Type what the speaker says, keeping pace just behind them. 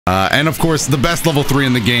And of course, the best level 3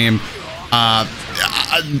 in the game.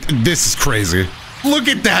 This is crazy. Look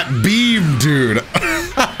at that beam, dude.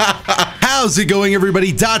 How's it going,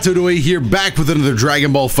 everybody? Dotodoya here, back with another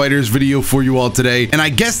Dragon Ball FighterZ video for you all today. And I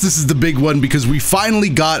guess this is the big one because we finally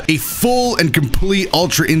got a full and complete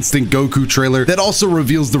Ultra Instinct Goku trailer that also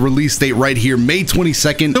reveals the release date right here, May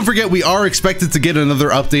 22nd. Don't forget, we are expected to get another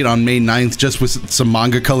update on May 9th, just with some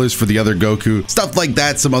manga colors for the other Goku, stuff like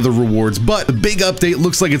that, some other rewards. But the big update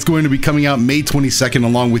looks like it's going to be coming out May 22nd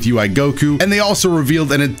along with UI Goku. And they also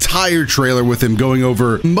revealed an entire trailer with him going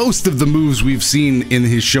over most of the moves we've seen in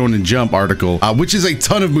his Shonen Jump article, which is a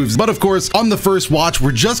ton of moves. But of course, on the first watch,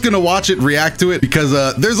 we're just gonna watch it, react to it, because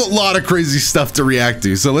there's a lot of crazy stuff to react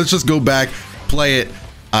to. So let's just go back, play it,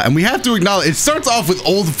 and we have to acknowledge it starts off with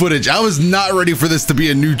old footage. I was not ready for this to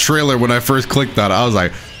be a new trailer when I first clicked on it. I was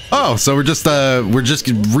like, oh, so we're just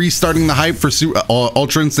restarting the hype for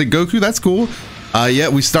Ultra Instinct Goku. That's cool. Yeah,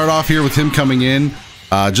 we start off here with him coming in,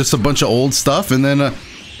 just a bunch of old stuff, and then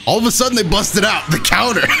all of a sudden they busted out the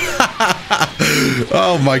counter.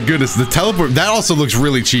 Oh my goodness, the teleport, that also looks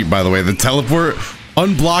really cheap, by the way. The teleport,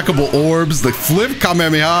 unblockable orbs, the flip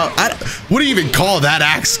Kamehameha. What do you even call that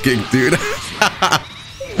axe kick, dude?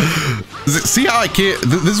 See how I can't,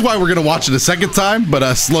 this is why we're gonna watch it a second time,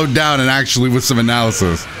 but slowed down and actually with some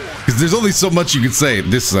analysis, because there's only so much you can say.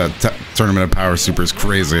 This Tournament of Power Super is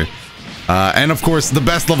crazy. And of course, the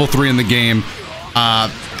best level 3 in the game.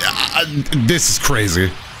 This is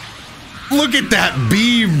crazy. Look at that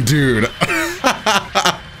beam, dude.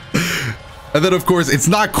 And then of course, it's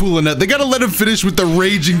not cool enough. They gotta let him finish with the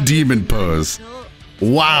Raging Demon pose.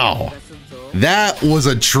 Wow. That was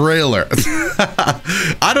a trailer.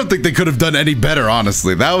 I don't think they could have done any better,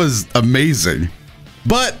 honestly. That was amazing.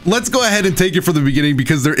 But let's go ahead and take it from the beginning,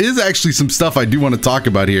 because there is actually some stuff I do want to talk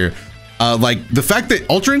about here. Like the fact that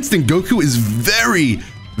Ultra Instinct Goku is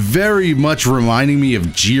very much reminding me of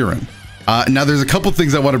Jiren. Now there's a couple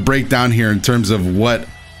things I want to break down here in terms of what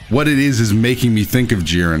it is making me think of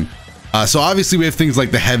Jiren. So obviously we have things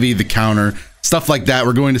like the heavy, the counter, stuff like that.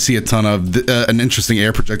 We're going to see a ton of an interesting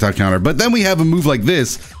air projectile counter. But then we have a move like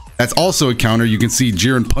this that's also a counter. You can see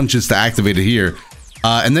Jiren punches to activate it here.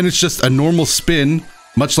 And then it's just a normal spin,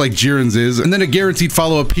 much like Jiren's is, and then a guaranteed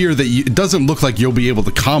follow-up here that it doesn't look like you'll be able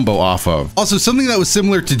to combo off of. Also, something that was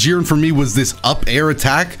similar to Jiren for me was this up air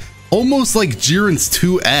attack, almost like Jiren's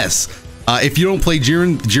 2S. If you don't play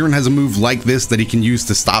Jiren, Jiren has a move like this that he can use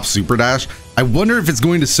to stop Super Dash. I wonder if it's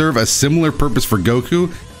going to serve a similar purpose for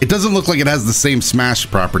Goku. It doesn't look like it has the same smash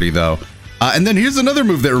property though. And then here's another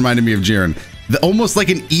move that reminded me of Jiren, almost like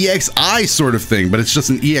an EXI sort of thing, but it's just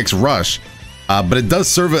an EX rush. But it does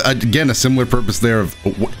serve, again, a similar purpose there of,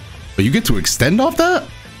 but you get to extend off that?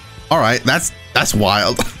 All right, that's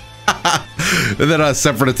wild. And then a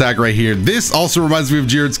separate attack right here. This also reminds me of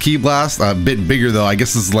Jiren's Ki Blast, a bit bigger though. I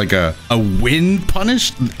guess this is like a wind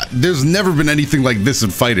punish. There's never been anything like this in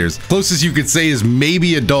fighters. Closest you could say is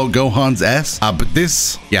maybe Adult Gohan's S. But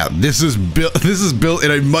this, yeah, this is built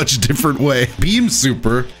in a much different way. Beam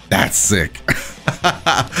Super, that's sick.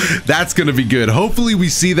 That's gonna be good. Hopefully we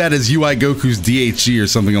see that as UI Goku's DHG or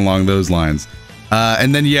something along those lines.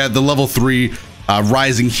 And then yeah, the level 3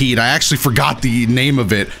 Rising Heat. I actually forgot the name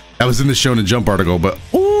of it. That was in the Shonen Jump article, but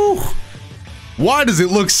ooh, why does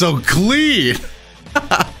it look so clean?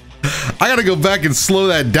 I gotta go back and slow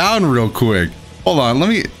that down real quick. Hold on, let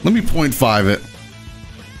me 0.5 it.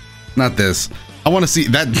 Not this. I want to see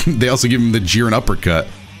that. They also give him the Jiren uppercut.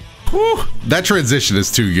 Whew, that transition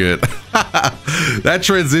is too good. That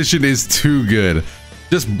transition is too good.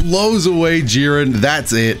 Just blows away Jiren.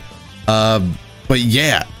 That's it. But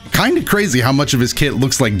yeah, kind of crazy how much of his kit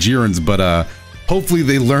looks like Jiren's, but hopefully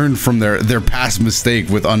they learned from their past mistake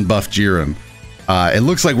with unbuffed Jiren. It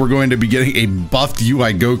looks like we're going to be getting a buffed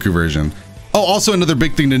UI Goku version. Oh, also another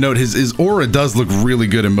big thing to note, his aura does look really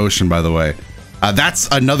good in motion, by the way. That's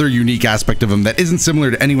another unique aspect of him that isn't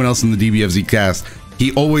similar to anyone else in the Dbfz cast.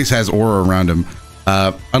 He always has aura around him,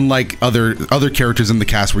 unlike other characters in the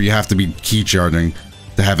cast where you have to be key charging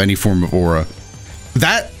to have any form of aura.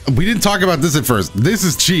 That, we didn't talk about this at first. This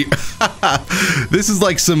is cheap. This is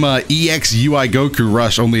like some EX UI Goku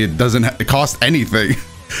rush, only it doesn't cost anything.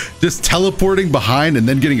 Just teleporting behind and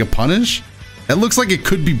then getting a punish. It looks like it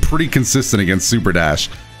could be pretty consistent against Super Dash,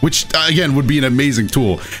 which again would be an amazing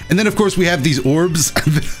tool. And then of course we have these orbs.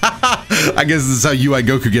 I guess this is how UI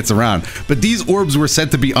Goku gets around. But these orbs were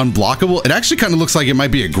said to be unblockable. It actually kind of looks like it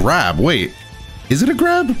might be a grab. Wait, is it a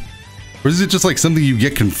grab? Or is it just like something you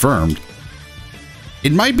get confirmed?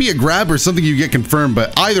 It might be a grab or something you get confirmed,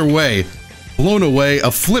 but either way, blown away. A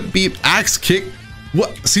flip beat axe kick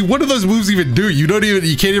What? See, what do those moves even do? You can't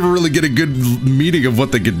even really get a good meaning of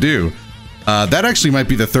what they could do. That actually might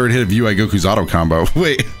be the third hit of UI Goku's auto combo.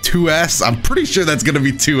 Wait, 2S? I'm pretty sure that's gonna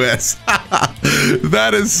be 2S.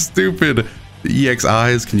 That is stupid. The EX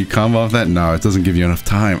eyes, can you combo off that? No, it doesn't give you enough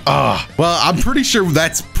time. Ah, well, I'm pretty sure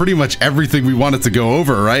that's pretty much everything we wanted to go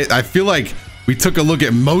over, right? I feel like we took a look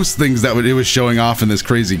at most things that it was showing off in this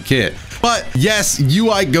crazy kit. But yes,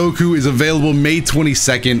 UI Goku is available May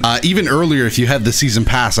 22nd, even earlier if you had the season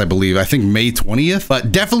pass, I believe. I think May 20th,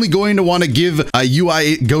 but definitely going to want to give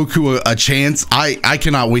UI Goku a chance. I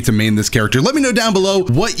cannot wait to main this character. Let me know down below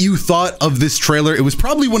what you thought of this trailer. It was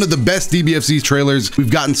probably one of the best Dbfz trailers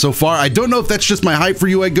we've gotten so far. I don't know if that's just my hype for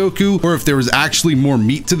UI Goku or if there was actually more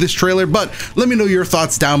meat to this trailer, but let me know your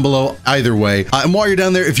thoughts down below either way. And while you're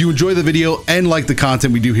down there, if you enjoy the video and like the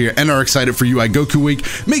content we do here and are excited for UI Goku Week,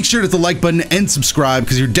 make sure to hit the like button and subscribe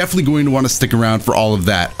because you're definitely going to want to stick around for all of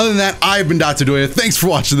that. Other than that, I've been Dotodoya. Thanks for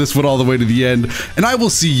watching this one all the way to the end, and I will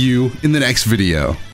see you in the next video.